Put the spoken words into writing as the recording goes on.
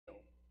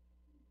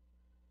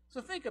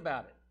So think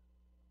about it.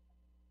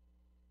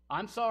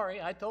 I'm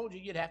sorry, I told you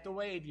you'd have to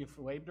wave. You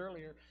waved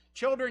earlier.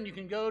 Children, you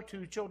can go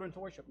to children's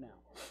worship now.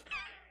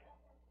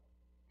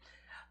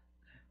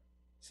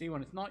 See,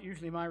 when it's not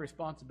usually my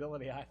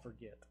responsibility, I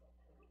forget.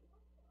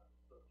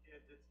 So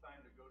kids, it's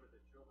time to go to the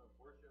children's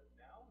worship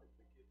now. If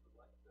the kids would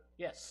like to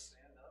Yes.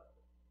 stand up,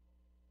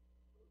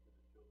 go to the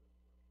children's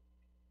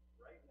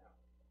worship right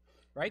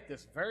now. Right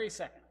this very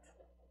second.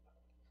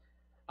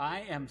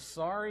 I am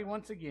sorry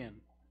once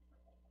again.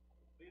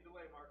 Lead the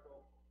way,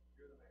 Marco.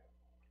 You're the man.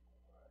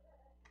 All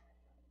right.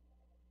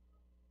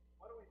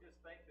 Why don't we just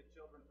thank the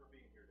children for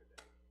being here today?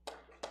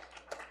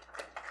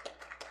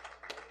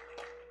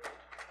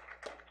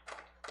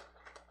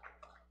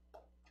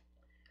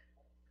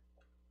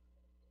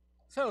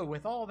 So,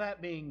 with all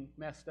that being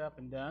messed up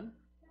and done,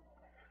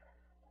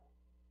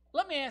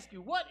 let me ask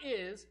you, what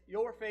is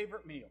your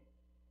favorite meal?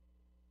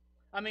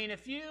 I mean,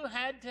 if you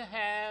had to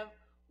have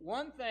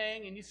one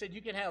thing and you said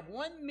you could have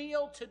one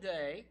meal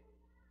today,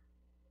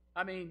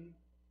 I mean,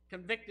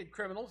 convicted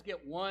criminals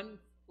get one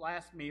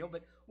last meal,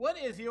 but what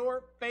is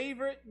your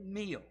favorite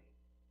meal?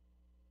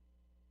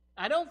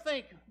 I don't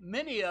think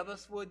many of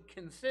us would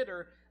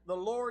consider the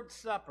Lord's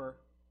Supper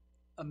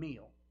a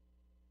meal.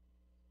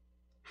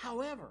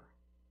 However,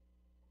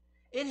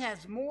 it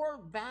has more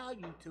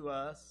value to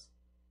us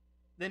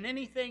than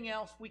anything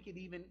else we could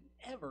even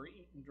ever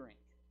eat and drink.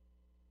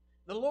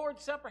 The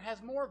Lord's Supper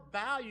has more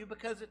value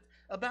because it's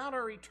about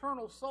our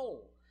eternal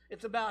soul.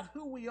 It's about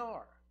who we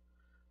are.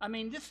 I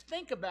mean, just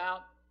think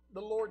about the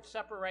Lord's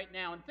Supper right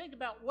now and think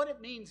about what it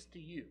means to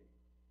you.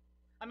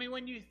 I mean,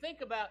 when you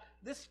think about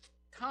this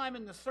time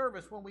in the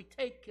service when we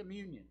take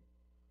communion,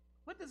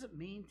 what does it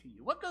mean to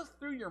you? What goes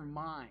through your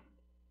mind?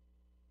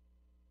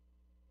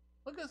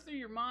 What goes through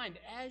your mind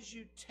as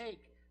you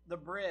take the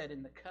bread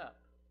and the cup?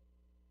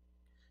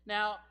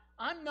 Now,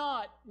 I'm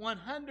not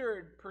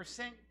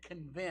 100%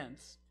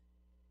 convinced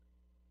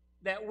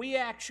that we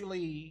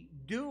actually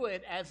do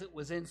it as it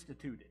was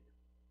instituted.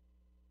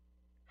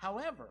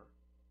 However,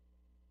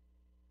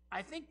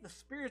 I think the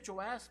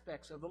spiritual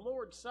aspects of the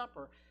Lord's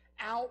Supper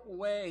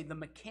outweigh the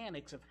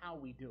mechanics of how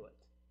we do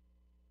it.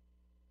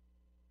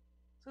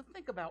 So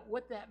think about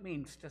what that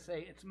means to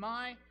say, it's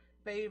my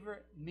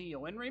favorite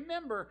meal. And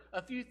remember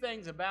a few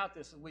things about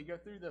this as we go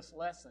through this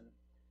lesson.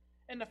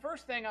 And the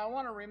first thing I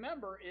want to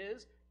remember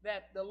is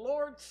that the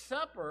Lord's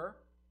Supper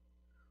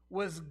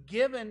was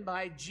given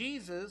by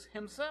Jesus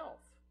himself.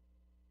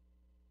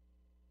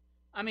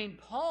 I mean,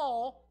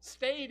 Paul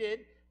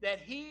stated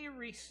that he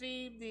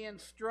received the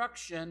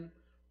instruction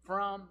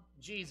from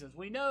Jesus.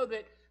 We know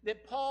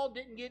that Paul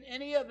didn't get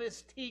any of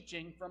his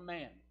teaching from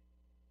man.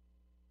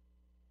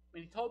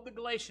 When he told the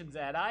Galatians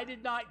that, I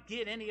did not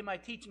get any of my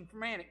teaching from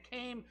man. It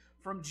came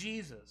from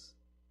Jesus.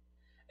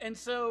 And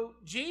so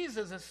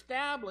Jesus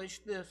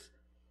established this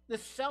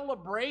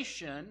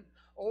celebration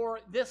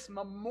or this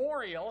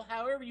memorial,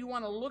 however you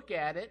want to look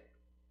at it,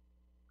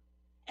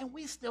 and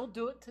we still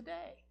do it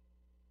today.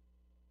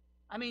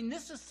 I mean,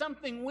 this is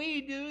something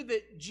we do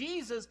that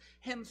Jesus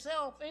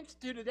himself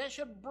instituted that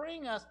should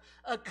bring us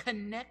a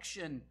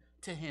connection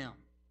to him.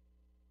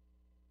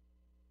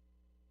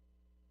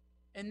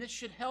 And this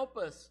should help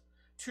us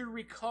to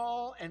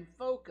recall and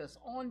focus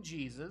on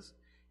Jesus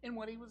and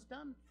what he was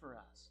done for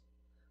us.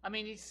 I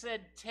mean, he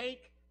said,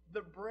 take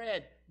the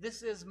bread.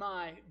 This is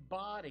my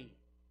body.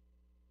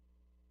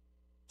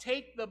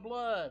 Take the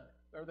blood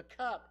or the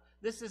cup.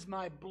 This is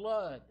my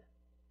blood.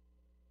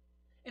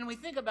 And we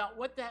think about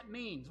what that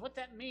means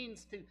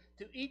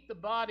to eat the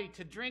body,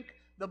 to drink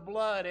the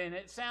blood. And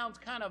it sounds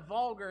kind of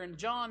vulgar. And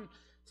John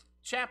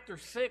chapter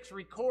 6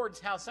 records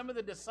how some of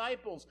the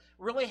disciples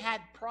really had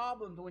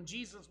problems when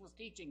Jesus was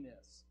teaching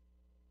this.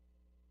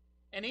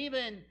 And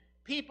even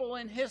people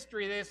in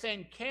history, they're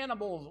saying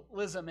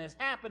cannibalism is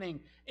happening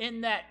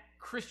in that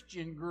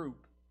Christian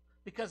group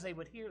because they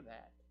would hear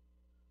that,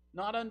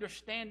 not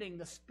understanding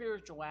the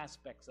spiritual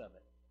aspects of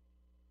it,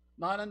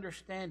 not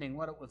understanding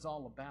what it was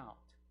all about.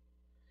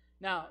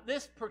 Now,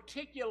 this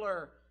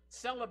particular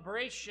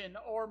celebration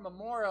or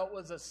memorial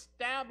was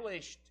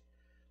established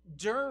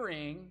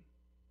during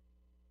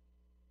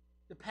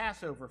the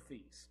Passover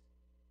feast.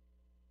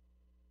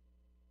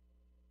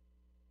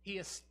 He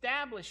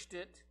established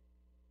it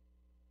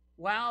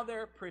while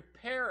they're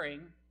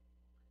preparing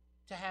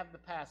to have the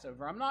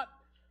Passover. I'm not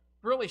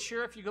really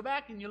sure. If you go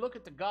back and you look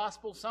at the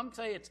Gospels, some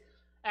say it's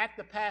at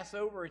the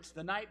Passover, it's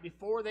the night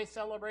before they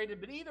celebrated,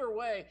 but either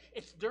way,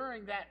 it's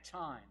during that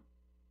time.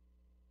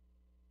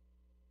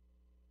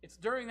 It's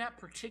during that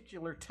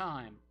particular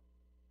time.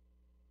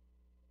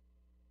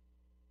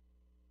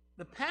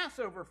 The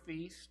Passover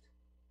feast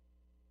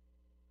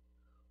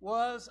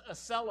was a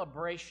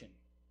celebration.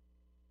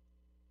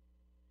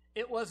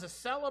 It was a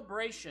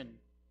celebration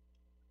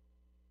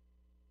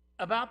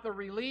about the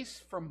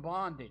release from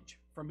bondage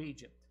from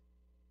Egypt.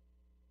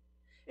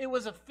 It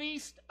was a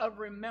feast of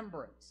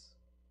remembrance.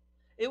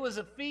 It was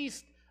a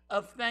feast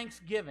of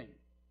thanksgiving.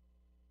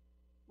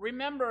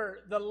 Remember,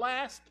 the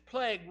last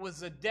plague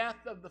was the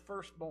death of the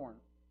firstborn.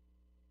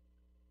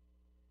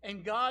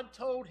 And God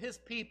told his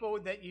people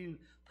that you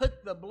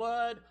put the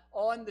blood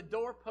on the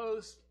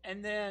doorpost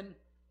and then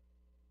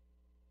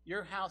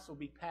your house will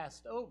be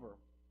passed over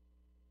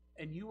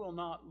and you will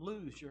not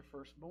lose your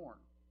firstborn.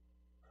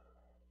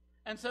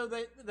 And so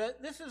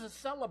this is a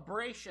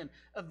celebration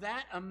of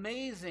that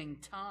amazing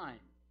time.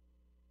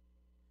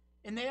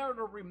 And they are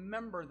to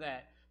remember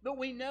that. But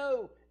we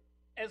know,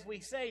 as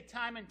we say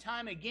time and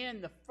time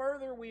again, the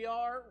further we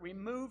are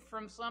removed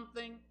from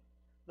something,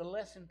 the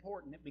less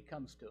important it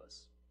becomes to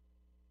us.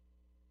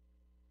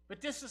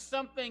 But this is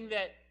something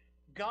that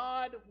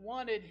God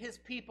wanted his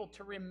people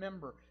to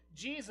remember.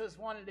 Jesus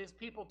wanted his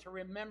people to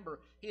remember.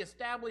 He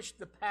established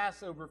the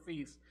Passover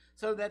feast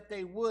so that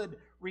they would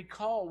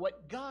recall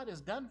what God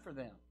has done for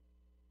them.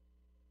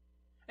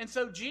 And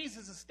so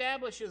Jesus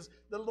establishes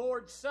the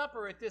Lord's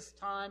Supper at this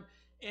time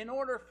in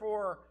order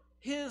for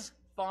his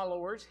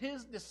followers,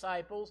 his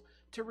disciples,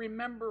 to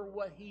remember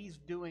what he's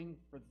doing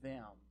for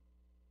them.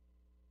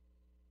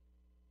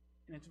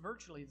 And it's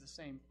virtually the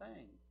same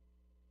thing.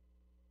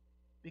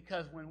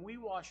 Because when we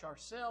wash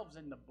ourselves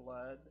in the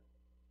blood,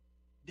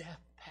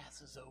 death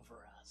passes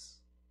over us.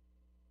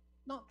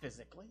 Not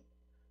physically,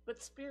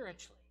 but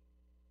spiritually.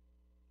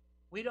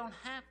 We don't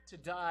have to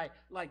die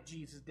like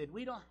Jesus did.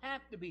 We don't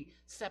have to be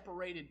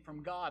separated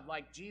from God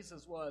like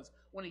Jesus was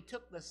when he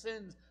took the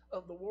sins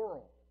of the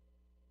world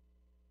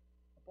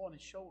upon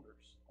his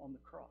shoulders on the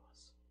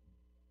cross.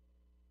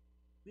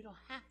 We don't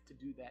have to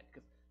do that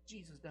because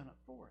Jesus done it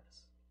for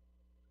us.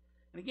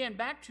 And again,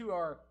 back to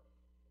our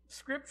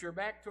scripture,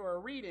 back to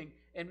our reading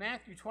in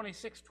Matthew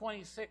 26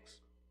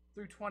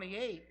 through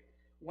 28.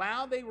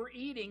 While they were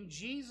eating,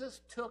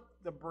 Jesus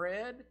took the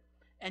bread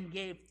and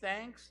gave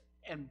thanks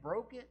and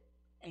broke it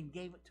and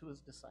gave it to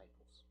his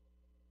disciples,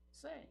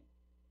 saying,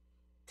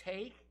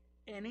 "Take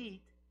and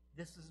eat,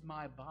 this is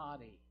my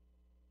body."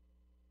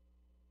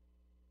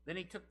 Then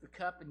he took the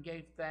cup and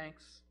gave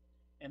thanks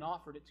and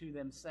offered it to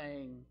them,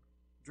 saying,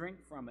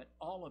 "Drink from it,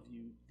 all of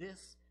you.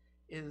 This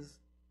is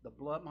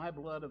my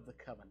blood of the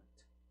covenant.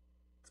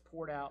 It's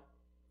poured out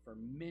for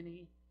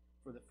many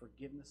for the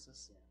forgiveness of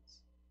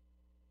sins."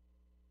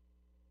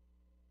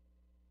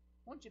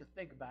 I want you to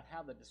think about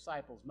how the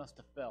disciples must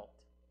have felt.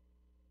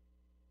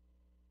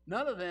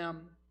 None of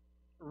them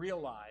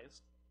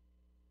realized,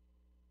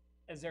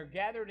 as they're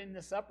gathered in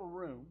this upper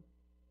room,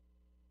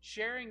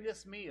 sharing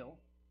this meal,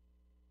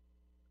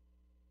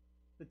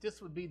 that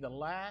this would be the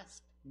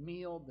last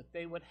meal that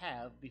they would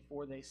have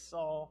before they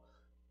saw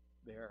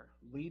their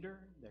leader,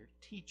 their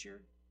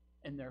teacher,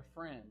 and their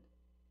friend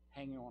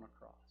hanging on a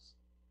cross.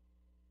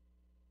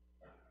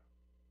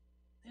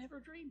 They never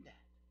dreamed that.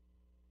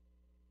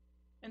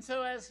 And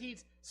so as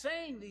he's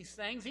saying these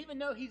things, even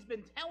though he's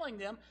been telling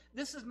them,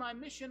 this is my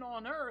mission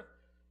on earth,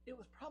 it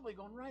was probably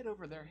going right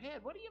over their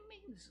head. What do you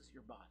mean this is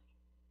your body?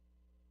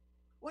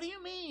 What do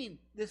you mean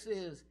this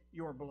is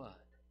your blood?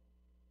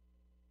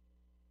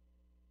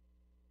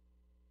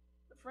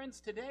 But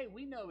friends, today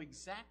we know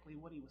exactly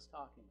what he was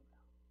talking about.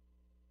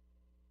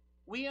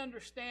 We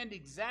understand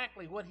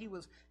exactly what he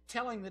was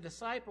telling the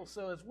disciples.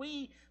 So as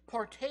we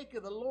partake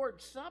of the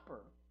Lord's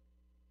Supper,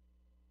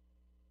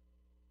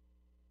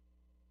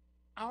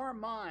 our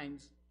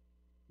minds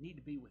need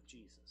to be with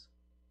Jesus.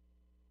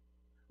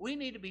 We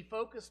need to be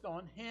focused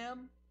on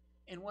him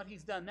and what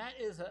he's done. That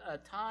is a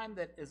time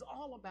that is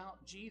all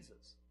about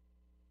Jesus.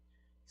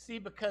 See,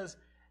 because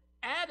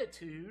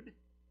attitude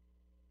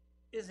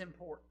is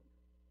important.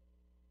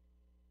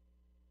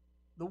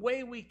 The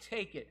way we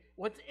take it,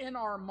 what's in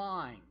our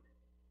mind.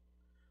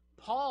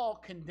 Paul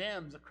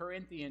condemns the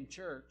Corinthian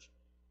church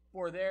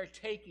for their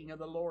taking of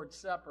the Lord's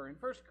Supper. In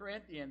 1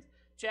 Corinthians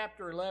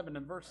chapter 11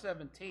 and verse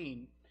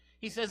 17,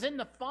 he says, "In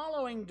the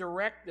following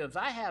directives,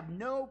 I have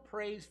no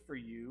praise for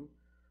you,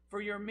 for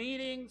your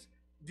meetings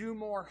do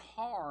more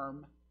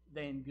harm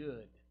than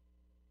good."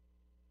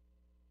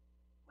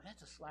 Well,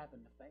 that's a slap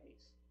in the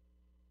face.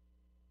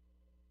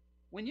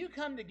 When you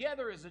come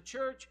together as a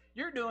church,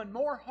 you're doing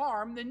more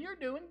harm than you're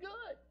doing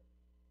good.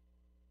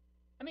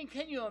 I mean,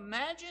 can you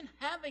imagine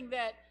having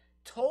that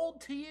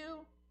told to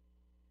you?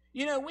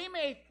 You know, we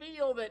may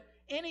feel that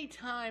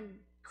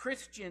anytime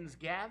Christians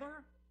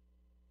gather,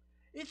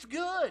 it's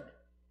good.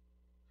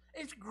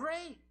 It's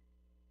great.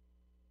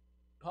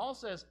 Paul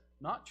says,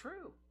 not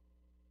true.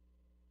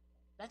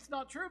 That's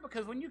not true,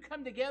 because when you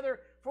come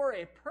together for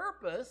a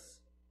purpose,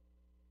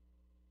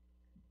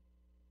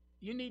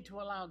 you need to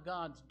allow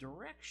God's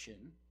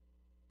direction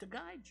to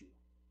guide you.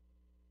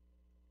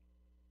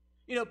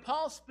 You know,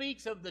 Paul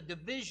speaks of the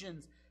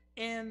divisions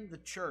in the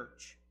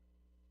church.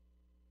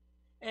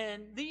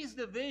 And these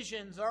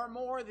divisions are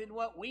more than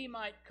what we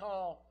might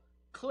call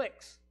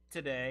cliques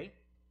today.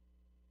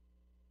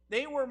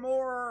 They were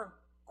more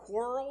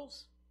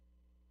quarrels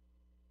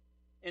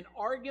and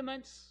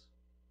arguments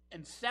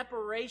and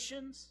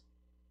separations,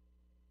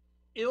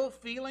 ill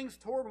feelings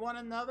toward one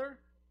another.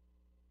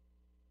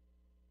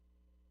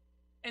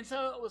 And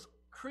so it was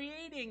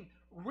creating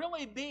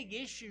really big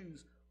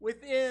issues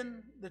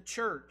within the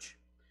church.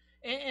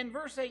 In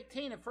verse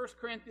 18 of 1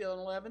 Corinthians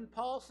 11,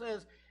 Paul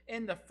says,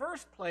 "In the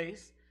first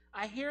place,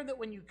 I hear that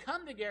when you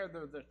come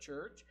together the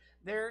church,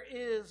 there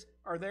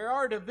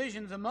are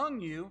divisions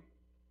among you,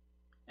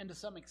 and to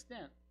some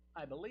extent,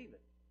 I believe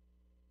it.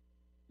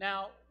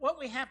 Now, what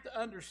we have to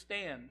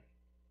understand,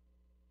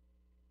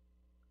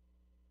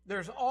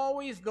 there's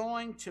always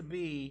going to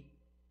be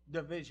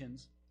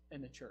divisions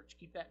in the church.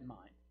 Keep that in mind.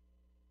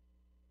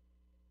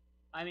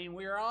 I mean,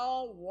 we're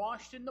all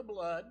washed in the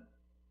blood.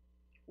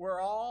 We're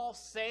all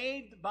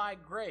saved by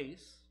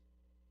grace.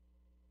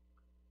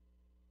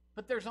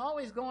 But there's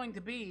always going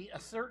to be a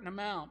certain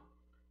amount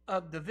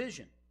of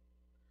division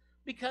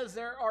because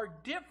there are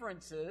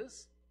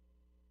differences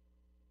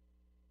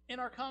in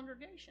our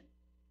congregation.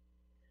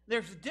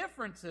 There's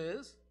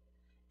differences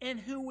in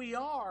who we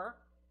are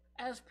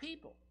as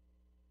people.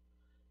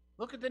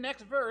 Look at the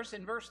next verse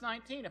in verse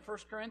 19 of 1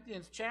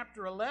 Corinthians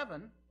chapter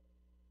 11.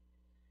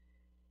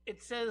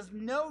 It says,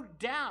 "No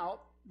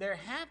doubt there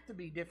have to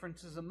be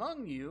differences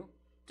among you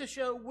to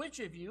show which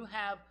of you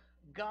have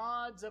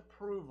God's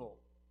approval."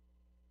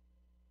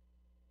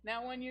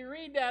 Now, when you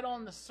read that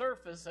on the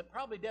surface, it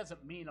probably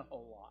doesn't mean a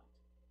whole lot.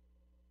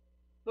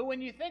 But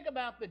when you think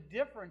about the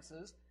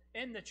differences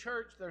in the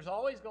church, there's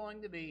always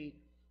going to be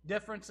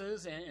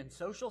differences in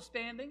social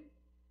standing,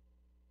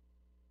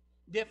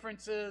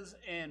 differences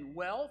in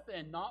wealth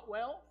and not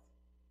wealth,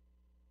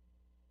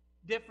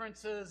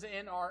 differences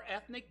in our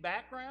ethnic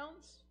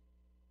backgrounds,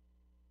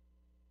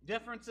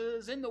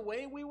 differences in the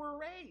way we were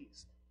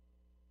raised,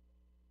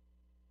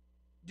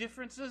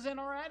 differences in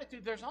our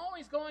attitude. There's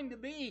always going to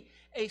be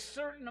a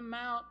certain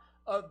amount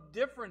of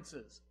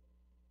differences.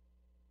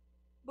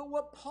 But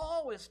what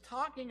Paul is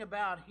talking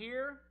about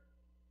here,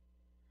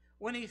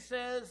 when he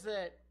says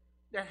that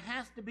there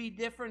has to be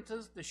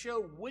differences to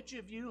show which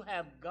of you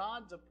have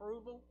God's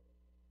approval,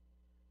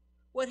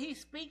 what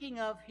he's speaking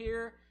of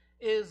here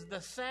is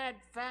the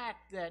sad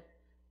fact that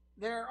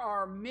there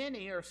are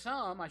many, or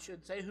some, I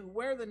should say, who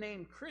wear the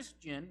name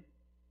Christian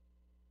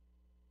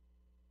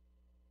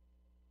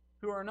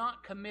who are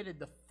not committed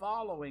to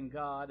following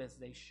God as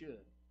they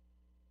should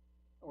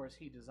or as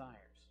he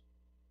desires.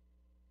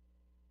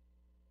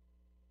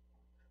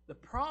 The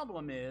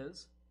problem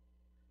is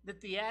that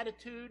the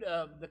attitude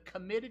of the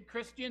committed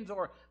Christians,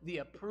 or the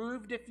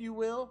approved, if you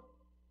will,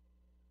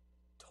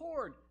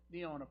 toward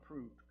the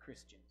unapproved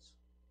Christians.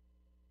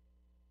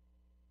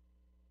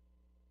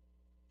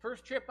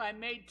 First trip I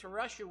made to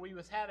Russia, we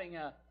was having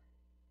a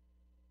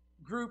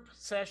group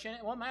session.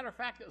 Well, matter of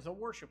fact, it was a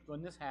worship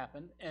when this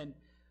happened, and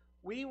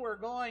we were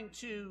going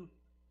to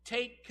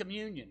take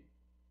communion.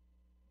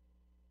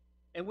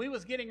 And we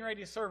was getting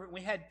ready to serve it.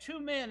 We had two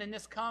men in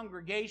this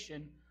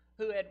congregation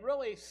who had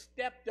really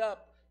stepped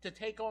up to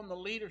take on the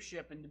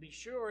leadership and to be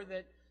sure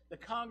that the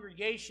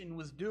congregation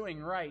was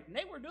doing right. And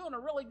they were doing a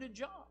really good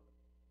job.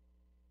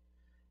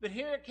 But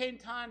here it came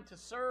time to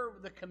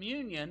serve the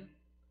communion,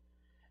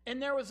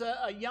 and there was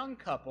a young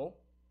couple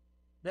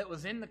that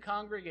was in the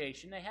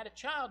congregation. They had a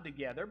child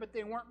together, but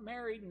they weren't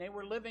married and they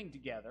were living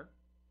together.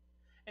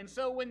 And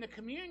so when the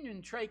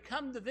communion tray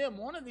come to them,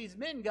 one of these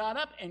men got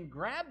up and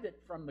grabbed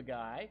it from the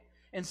guy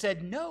and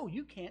said, "No,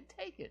 you can't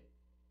take it."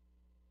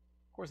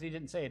 Of course, he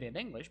didn't say it in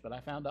English, but I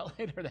found out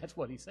later that's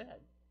what he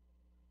said.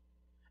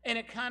 And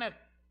it kind of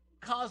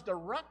caused a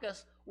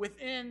ruckus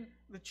within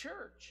the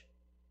church.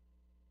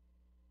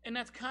 And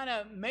that's kind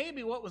of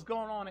maybe what was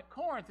going on at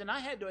Corinth. And I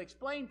had to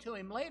explain to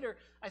him later,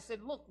 I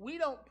said, look, we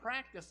don't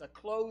practice a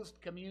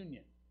closed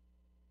communion.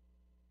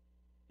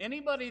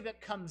 Anybody that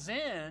comes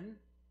in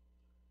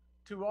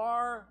to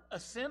our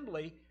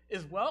assembly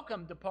is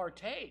welcome to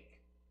partake.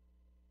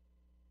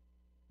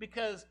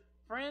 Because,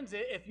 friends,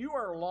 if you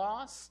are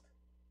lost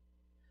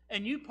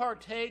and you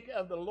partake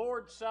of the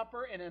Lord's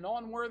Supper in an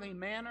unworthy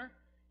manner,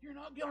 you're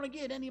not going to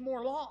get any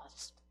more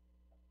lost.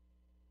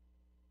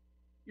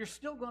 You're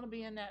still going to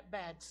be in that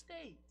bad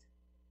state.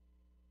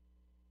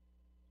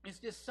 It's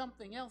just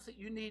something else that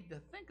you need to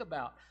think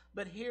about.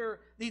 But here,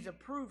 these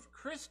approved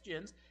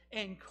Christians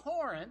in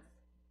Corinth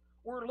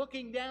were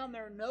looking down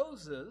their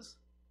noses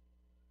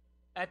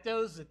at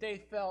those that they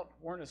felt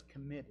weren't as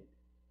committed.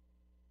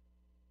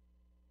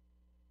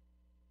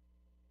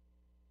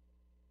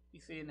 You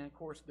see, and of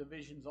course,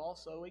 divisions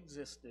also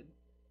existed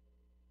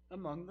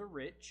among the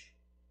rich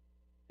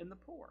and the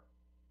poor.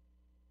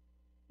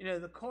 You know,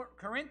 the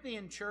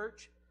Corinthian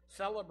church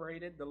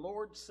celebrated the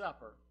Lord's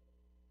Supper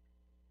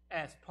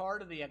as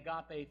part of the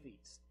Agape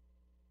Feast.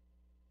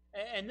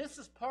 And this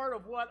is part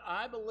of what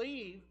I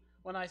believe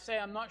when I say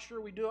I'm not sure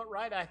we do it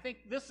right. I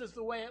think this is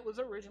the way it was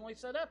originally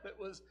set up. It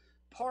was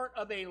part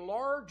of a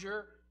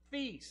larger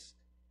feast.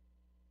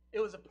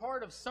 It was a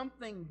part of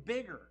something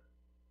bigger.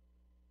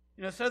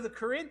 You know, so the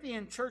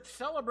Corinthian church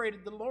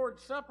celebrated the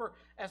Lord's Supper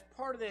as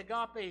part of the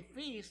Agape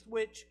Feast,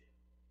 which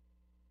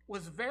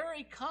was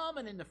very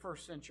common in the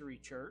first century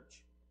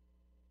church.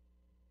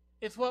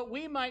 It's what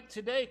we might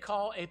today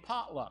call a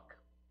potluck.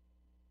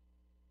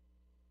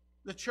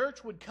 The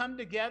church would come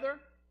together,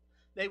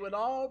 they would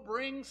all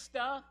bring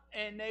stuff,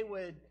 and they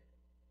would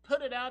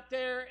put it out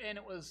there, and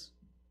it was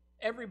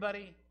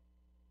everybody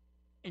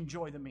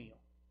enjoy the meal.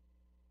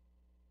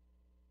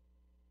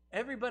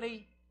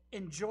 Everybody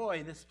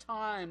enjoy this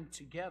time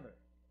together.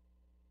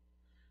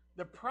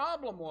 The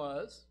problem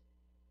was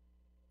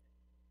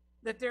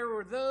that there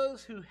were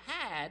those who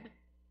had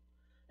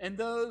and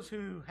those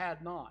who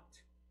had not.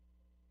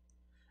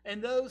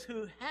 And those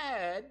who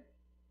had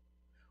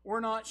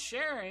were not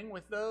sharing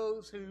with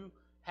those who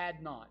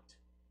had not.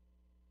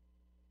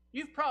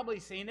 You've probably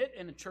seen it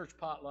in a church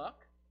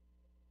potluck.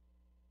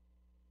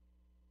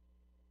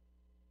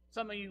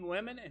 Some of you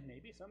women, and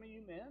maybe some of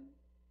you men,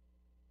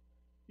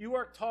 you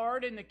worked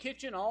hard in the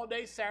kitchen all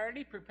day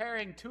Saturday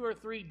preparing 2 or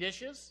 3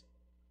 dishes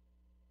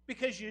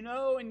because you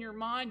know in your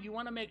mind you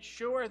want to make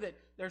sure that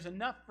there's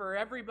enough for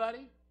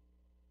everybody.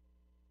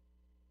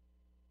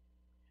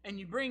 And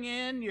you bring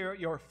in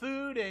your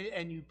food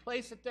and you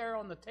place it there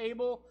on the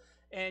table,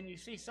 and you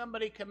see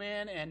somebody come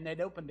in and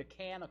they'd opened a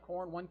can of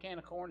corn, 1 can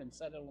of corn, and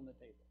set it on the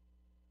table.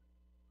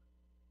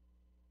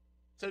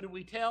 So do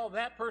we tell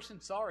that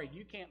person, sorry,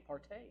 you can't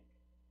partake?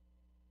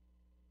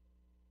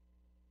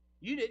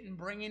 You didn't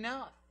bring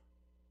enough.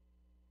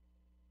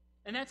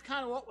 And that's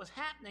kind of what was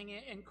happening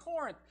in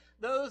Corinth.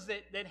 Those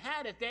that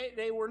had it,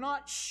 they were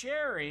not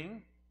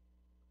sharing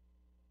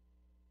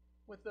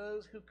with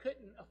those who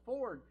couldn't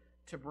afford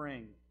to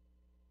bring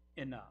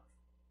enough.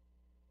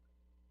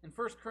 In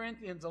 1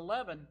 Corinthians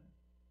 11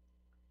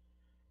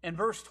 and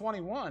verse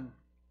 21,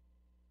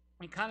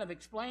 it kind of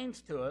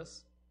explains to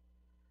us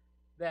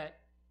that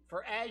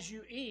for as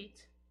you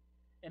eat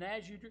and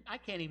as you drink, I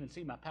can't even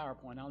see my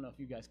PowerPoint. I don't know if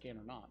you guys can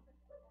or not.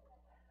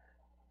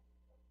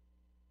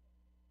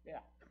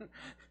 Yeah.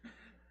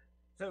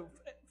 So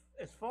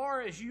as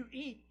far as you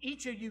eat,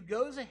 each of you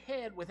goes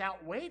ahead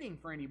without waiting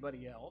for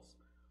anybody else.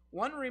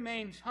 One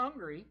remains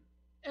hungry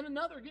and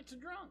another gets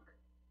drunk.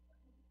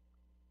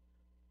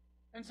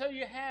 And so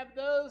you have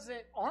those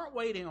that aren't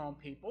waiting on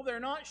people. They're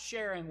not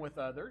sharing with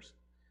others.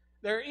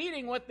 They're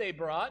eating what they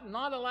brought and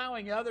not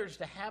allowing others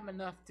to have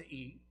enough to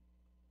eat.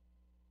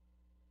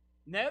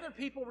 And other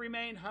people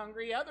remain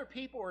hungry. Other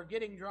people are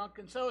getting drunk.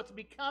 And so it's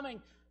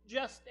becoming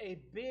just a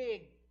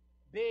big,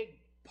 big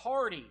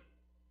party.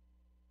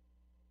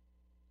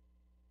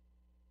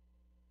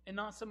 And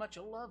not so much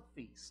a love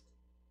feast.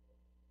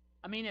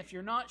 I mean, if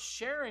you're not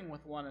sharing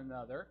with one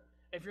another,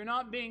 if you're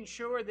not being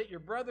sure that your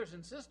brothers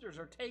and sisters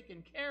are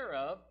taken care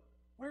of,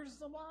 where's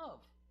the love?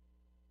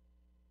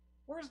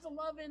 Where's the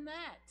love in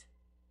that?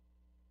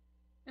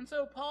 And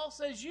so Paul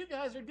says, you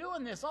guys are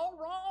doing this all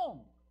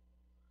wrong.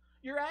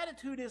 Your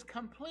attitude is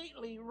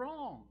completely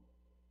wrong.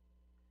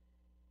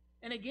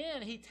 And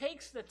again, he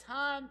takes the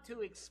time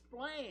to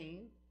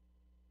explain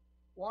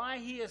why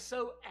he is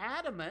so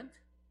adamant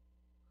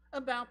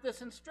about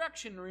this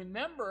instruction.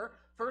 Remember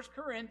 1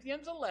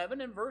 Corinthians 11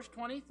 and verse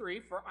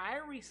 23, for I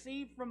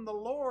received from the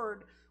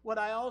Lord what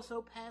I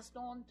also passed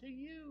on to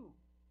you.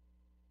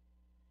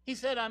 He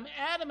said, I'm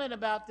adamant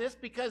about this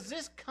because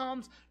this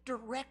comes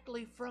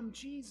directly from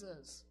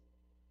Jesus.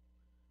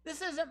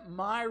 This isn't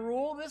my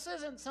rule. This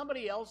isn't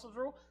somebody else's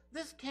rule.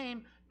 This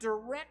came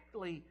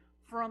directly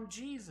from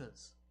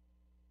Jesus.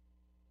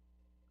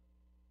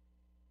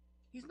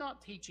 He's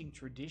not teaching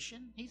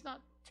tradition. He's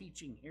not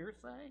teaching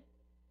hearsay.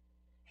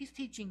 He's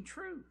teaching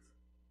truth.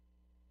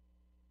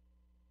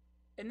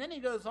 And then he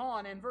goes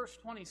on in verse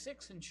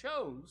 26 and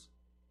shows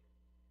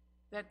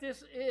that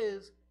this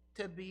is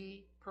to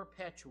be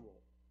perpetual.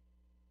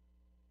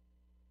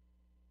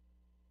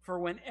 For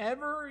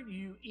whenever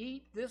you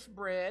eat this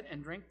bread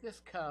and drink this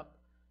cup,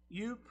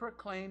 you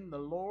proclaim the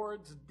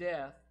Lord's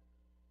death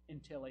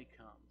until he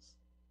comes.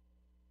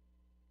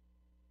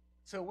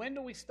 So when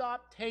do we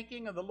stop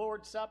taking of the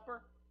Lord's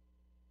Supper?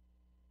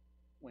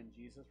 When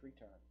Jesus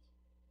returns.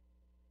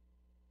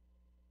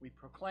 We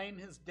proclaim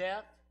his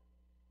death.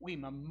 We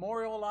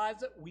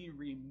memorialize it. We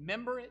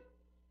remember it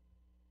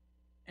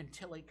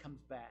until he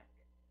comes back.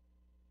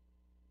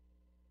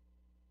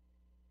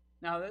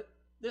 Now,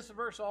 this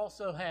verse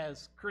also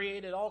has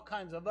created all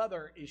kinds of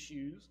other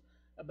issues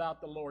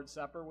about the Lord's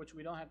Supper, which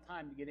we don't have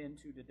time to get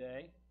into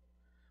today.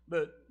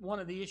 But one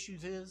of the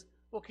issues is,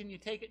 well, can you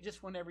take it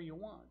just whenever you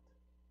want?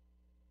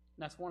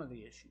 And that's one of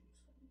the issues.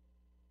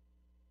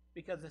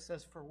 Because it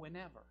says for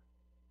whenever.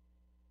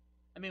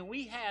 I mean,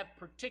 we have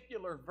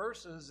particular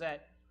verses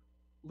that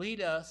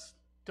lead us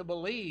to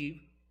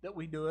believe that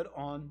we do it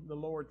on the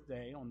Lord's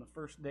Day, on the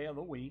first day of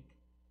the week,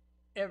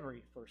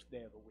 every first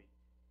day of the week.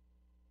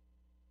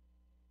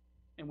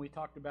 And we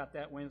talked about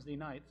that Wednesday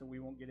night, so we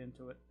won't get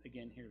into it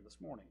again here this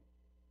morning.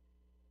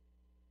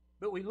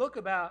 But we look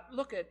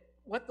at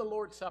what the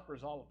Lord's Supper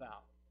is all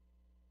about.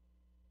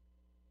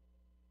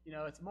 You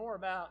know, it's more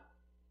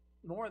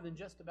than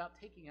just about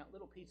taking that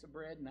little piece of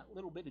bread and that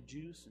little bit of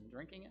juice and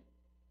drinking it.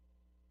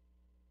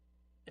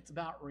 It's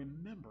about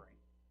remembering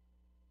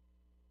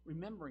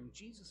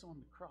Jesus on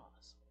the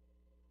cross.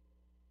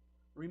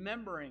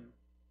 Remembering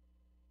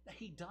that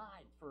he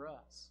died for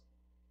us.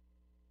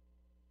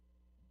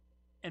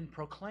 And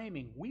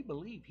proclaiming, we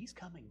believe he's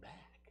coming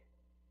back.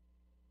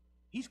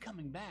 He's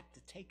coming back to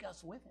take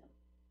us with him.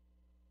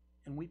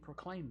 And we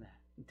proclaim that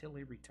until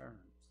he returns.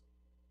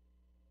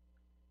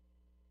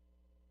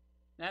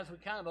 And as we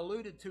kind of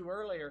alluded to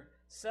earlier,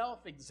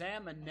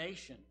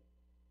 self-examination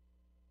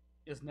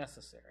is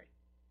necessary.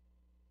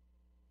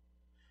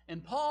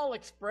 And Paul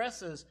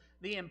expresses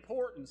the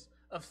importance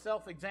of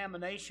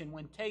self-examination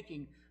when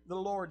taking the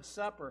Lord's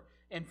Supper.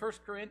 In 1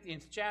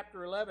 Corinthians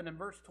chapter 11 and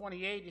verse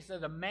 28, he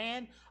says, a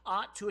man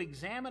ought to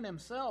examine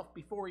himself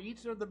before he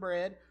eats of the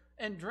bread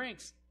and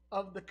drinks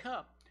of the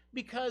cup.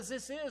 Because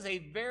this is a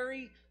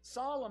very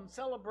solemn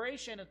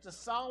celebration. It's a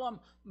solemn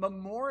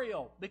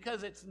memorial.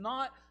 Because it's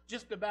not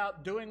just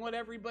about doing what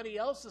everybody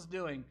else is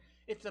doing.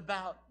 It's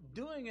about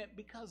doing it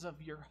because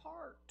of your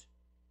heart.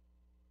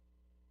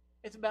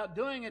 It's about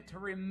doing it to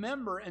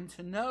remember and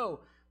to know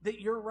that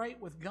you're right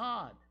with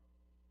God.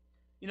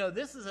 You know,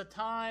 this is a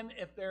time,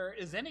 if there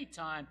is any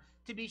time,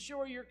 to be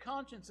sure your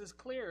conscience is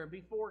clear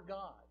before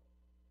God.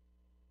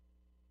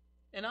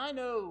 And I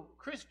know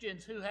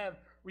Christians who have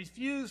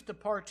refused to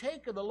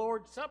partake of the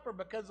Lord's Supper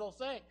because they'll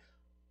say,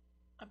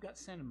 I've got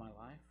sin in my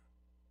life.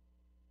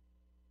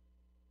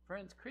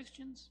 Friends,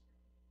 Christians,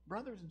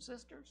 brothers and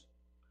sisters,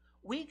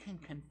 we can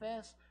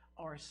confess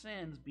our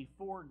sins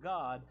before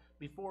God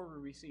before we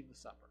receive the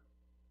supper.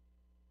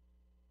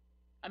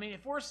 I mean,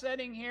 if we're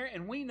sitting here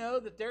and we know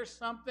that there's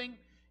something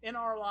in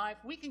our life,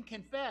 we can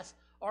confess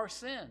our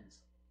sins.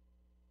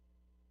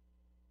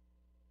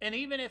 And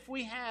even if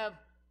we have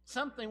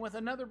something with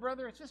another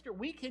brother or sister,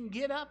 we can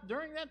get up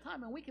during that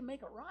time and we can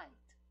make it right.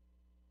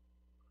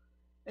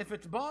 If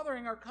it's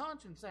bothering our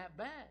conscience that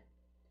bad.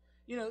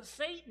 You know,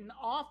 Satan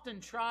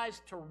often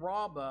tries to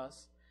rob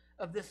us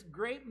of this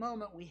great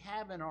moment we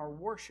have in our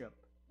worship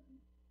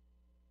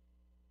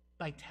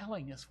by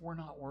telling us we're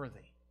not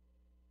worthy.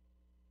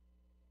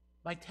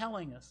 By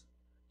telling us,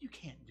 you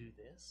can't do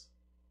this.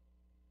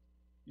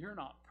 You're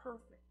not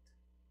perfect.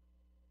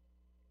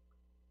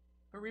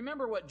 But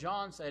remember what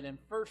John said in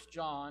 1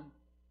 John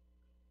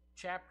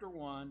chapter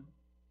 1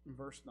 and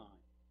verse 9.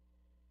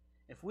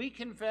 If we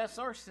confess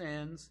our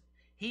sins,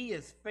 he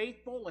is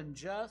faithful and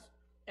just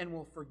and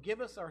will forgive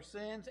us our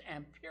sins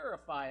and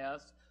purify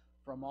us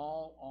from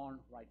all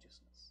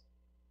unrighteousness.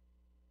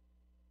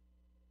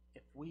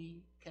 If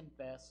we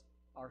confess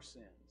our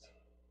sins.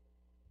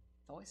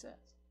 That's all he says.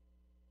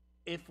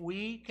 If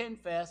we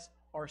confess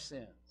our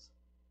sins.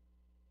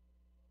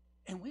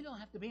 And we don't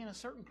have to be in a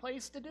certain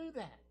place to do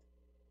that.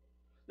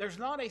 There's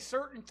not a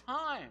certain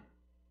time.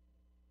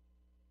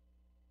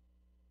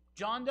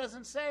 John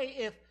doesn't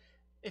say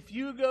if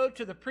you go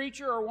to the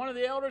preacher or one of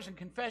the elders and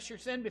confess your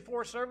sin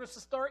before service to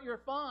start, you're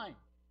fine.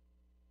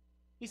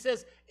 He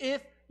says,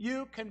 if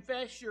you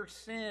confess your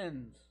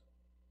sins,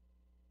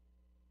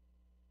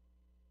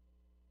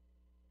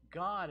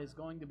 God is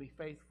going to be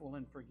faithful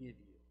and forgive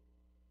you.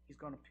 He's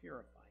going to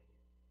purify you.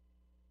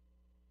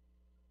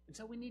 And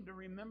so we need to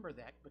remember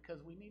that,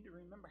 because we need to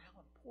remember how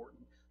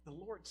important the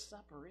Lord's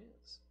Supper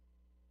is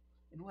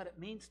and what it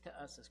means to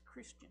us as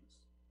Christians.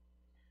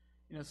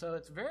 You know, so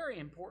it's very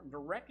important to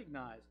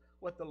recognize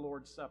what the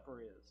Lord's Supper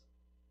is.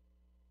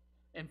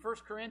 In 1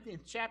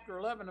 Corinthians chapter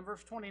 11 and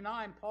verse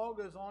 29, Paul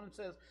goes on and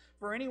says,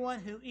 for anyone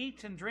who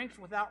eats and drinks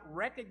without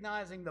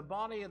recognizing the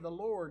body of the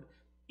Lord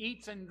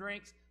eats and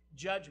drinks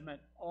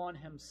judgment on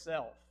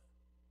himself.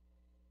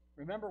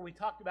 Remember, we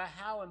talked about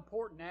how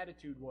important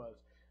attitude was.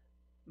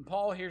 And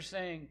Paul here's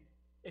saying,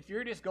 if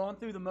you're just going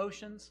through the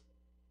motions,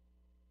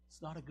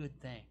 it's not a good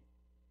thing.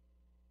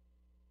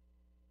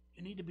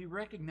 You need to be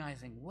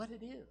recognizing what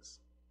it is.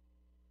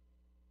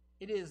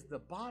 It is the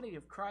body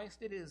of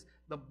Christ. It is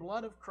the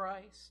blood of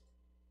Christ.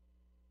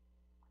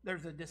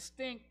 There's a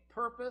distinct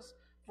purpose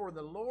for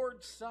the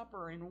Lord's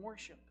Supper in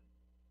worship.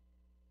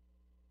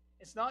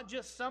 It's not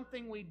just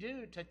something we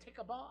do to tick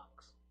a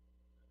box.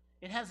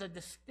 It has a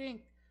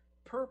distinct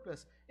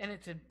purpose, and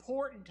it's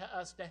important to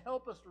us to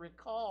help us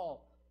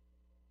recall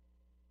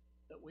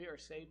that we are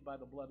saved by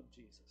the blood of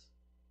Jesus.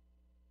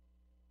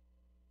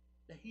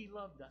 That he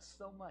loved us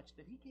so much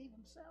that he gave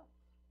himself.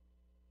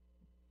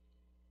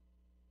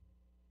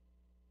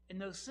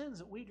 And those sins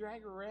that we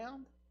drag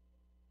around,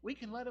 we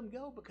can let them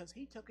go because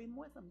he took him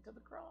with him to the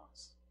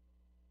cross.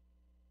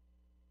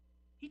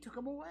 He took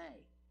them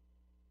away.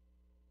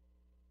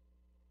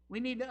 We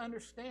need to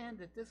understand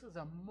that this is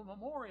a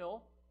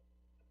memorial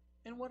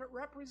in what it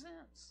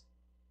represents.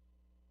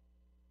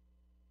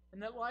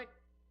 And that, like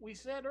we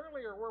said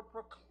earlier, we're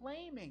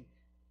proclaiming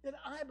that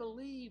I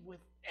believe with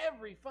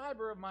every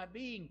fiber of my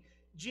being,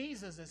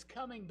 Jesus is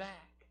coming back.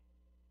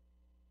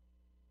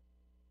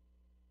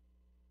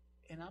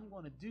 And I'm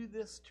going to do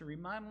this to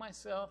remind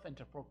myself and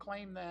to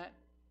proclaim that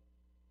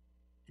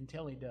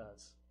until he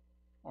does,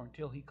 or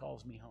until he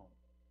calls me home,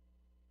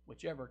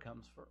 whichever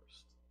comes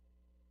first.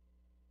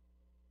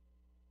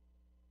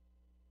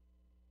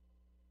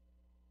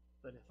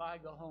 But if I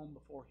go home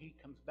before he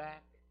comes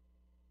back,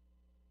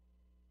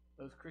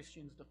 those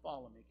Christians to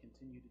follow me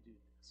continue to do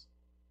this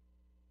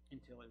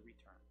until he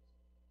returns.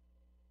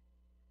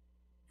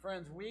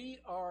 Friends, we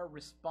are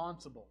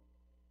responsible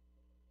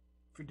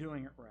for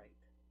doing it right.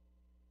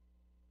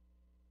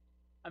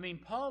 I mean,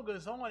 Paul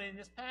goes on in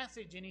this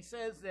passage and he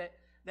says that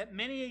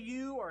many of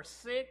you are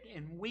sick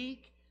and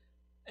weak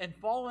and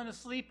fallen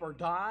asleep or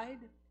died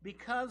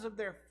because of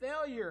their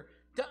failure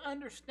to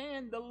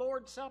understand the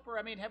Lord's Supper.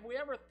 I mean, have we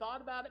ever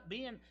thought about it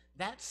being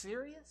that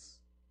serious?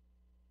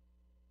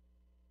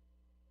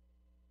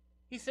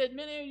 He said,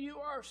 many of you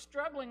are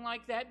struggling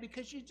like that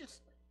because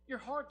your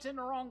heart's in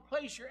the wrong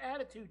place. Your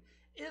attitude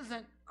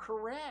isn't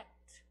correct.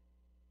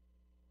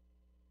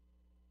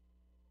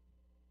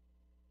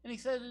 And he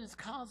said it's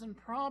causing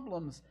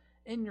problems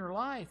in your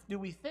life. Do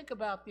we think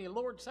about the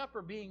Lord's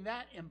Supper being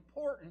that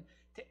important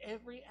to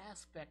every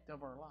aspect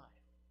of our life?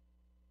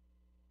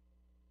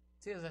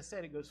 See, as I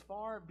said, it goes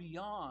far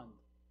beyond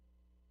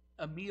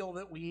a meal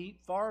that we eat,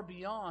 far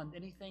beyond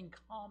anything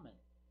common.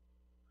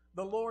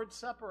 The Lord's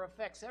Supper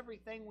affects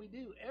everything we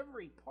do,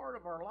 every part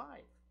of our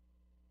life.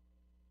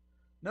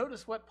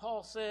 Notice what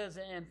Paul says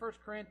in 1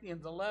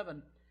 Corinthians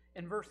 11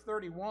 in verse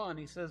 31.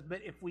 He says,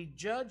 but if we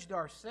judged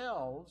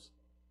ourselves,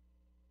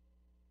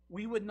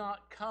 we would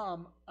not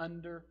come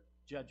under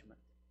judgment.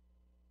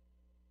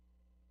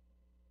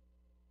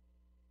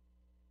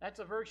 That's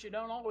a verse you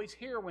don't always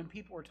hear when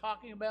people are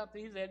talking about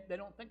these. They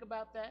don't think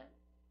about that.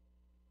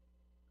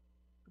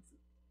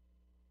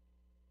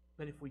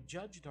 But if we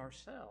judged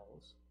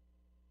ourselves,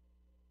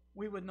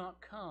 we would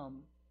not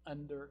come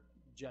under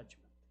judgment.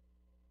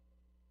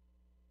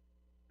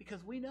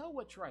 Because we know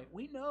what's right.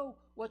 We know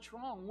what's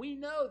wrong. We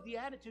know the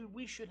attitude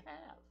we should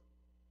have.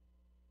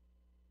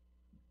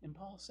 And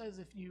Paul says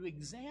if you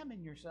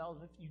examine yourself,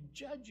 if you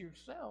judge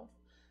yourself,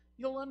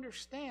 you'll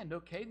understand,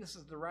 okay, this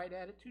is the right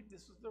attitude,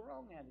 this is the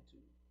wrong attitude.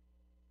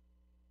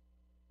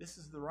 This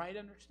is the right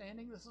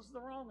understanding, this is the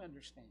wrong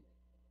understanding.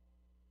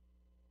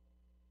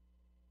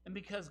 And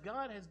because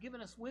God has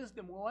given us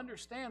wisdom, we'll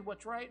understand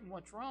what's right and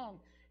what's wrong.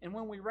 And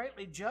when we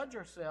rightly judge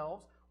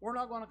ourselves, we're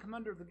not going to come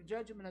under the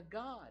judgment of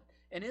God.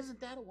 And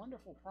isn't that a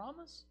wonderful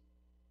promise?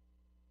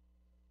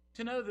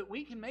 To know that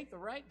we can make the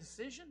right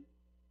decision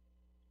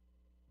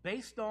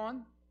based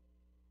on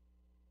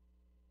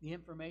the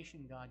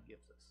information God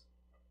gives us.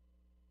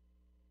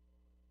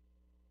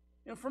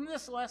 You know, from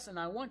this lesson,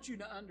 I want you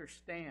to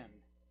understand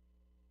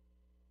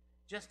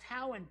just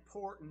how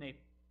important a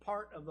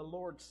part of the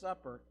Lord's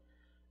Supper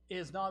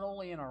is not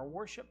only in our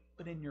worship,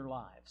 but in your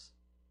lives.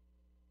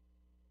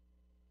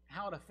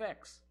 How it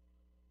affects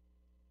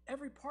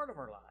every part of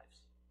our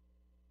lives.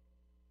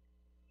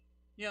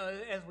 You know,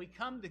 as we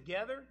come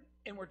together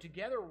and we're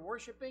together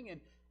worshiping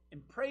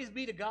and praise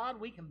be to God,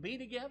 we can be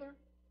together.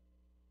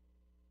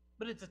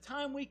 But it's a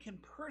time we can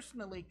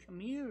personally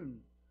commune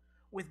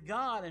with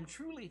God and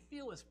truly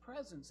feel His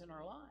presence in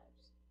our lives.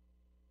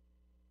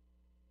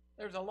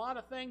 There's a lot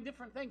of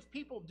different things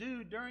people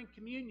do during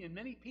communion.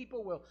 Many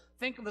people will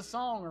think of a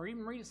song or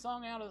even read a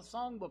song out of the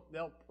songbook.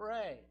 They'll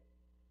pray.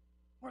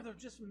 Or they'll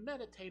just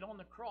meditate on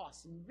the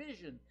cross and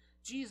vision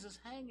Jesus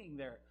hanging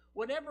there.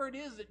 Whatever it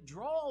is that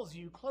draws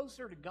you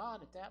closer to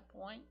God at that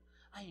point,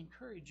 I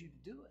encourage you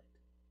to do it.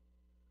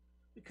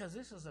 Because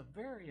this is a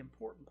very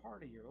important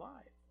part of your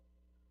life.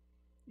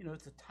 You know,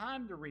 it's a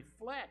time to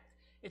reflect.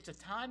 It's a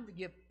time to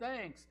give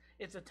thanks.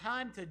 It's a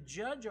time to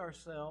judge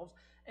ourselves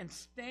and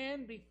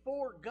stand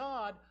before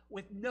God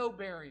with no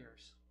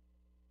barriers,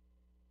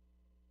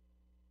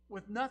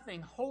 with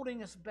nothing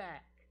holding us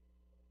back.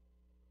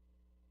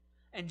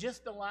 And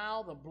just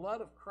allow the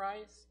blood of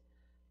Christ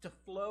to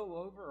flow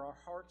over our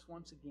hearts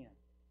once again.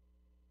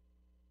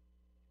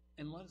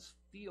 And let us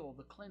feel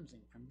the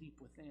cleansing from deep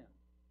within.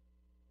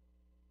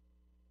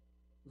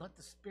 Let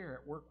the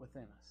Spirit work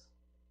within us.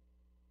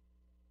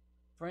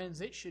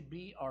 Friends, it should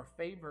be our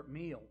favorite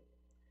meal,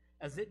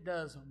 as it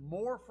does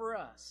more for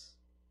us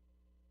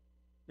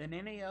than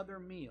any other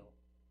meal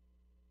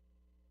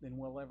than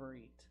we'll ever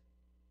eat.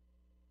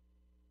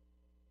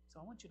 So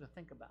I want you to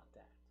think about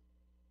that.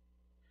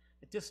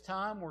 At this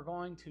time, we're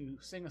going to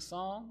sing a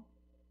song.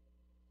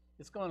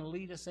 It's going to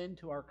lead us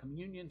into our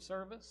communion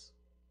service.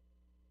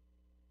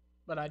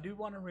 But I do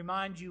want to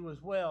remind you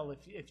as well,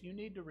 if you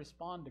need to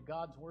respond to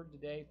God's Word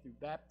today through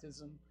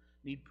baptism,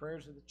 need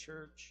prayers of the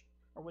church,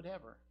 or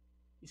whatever,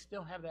 you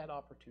still have that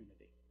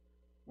opportunity.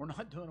 We're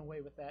not doing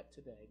away with that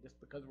today just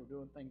because we're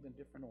doing things in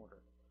different order.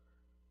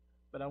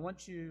 But I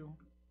want you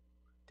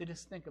to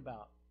just think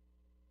about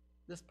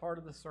this part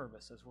of the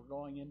service as we're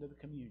going into the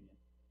communion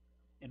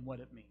and what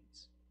it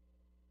means.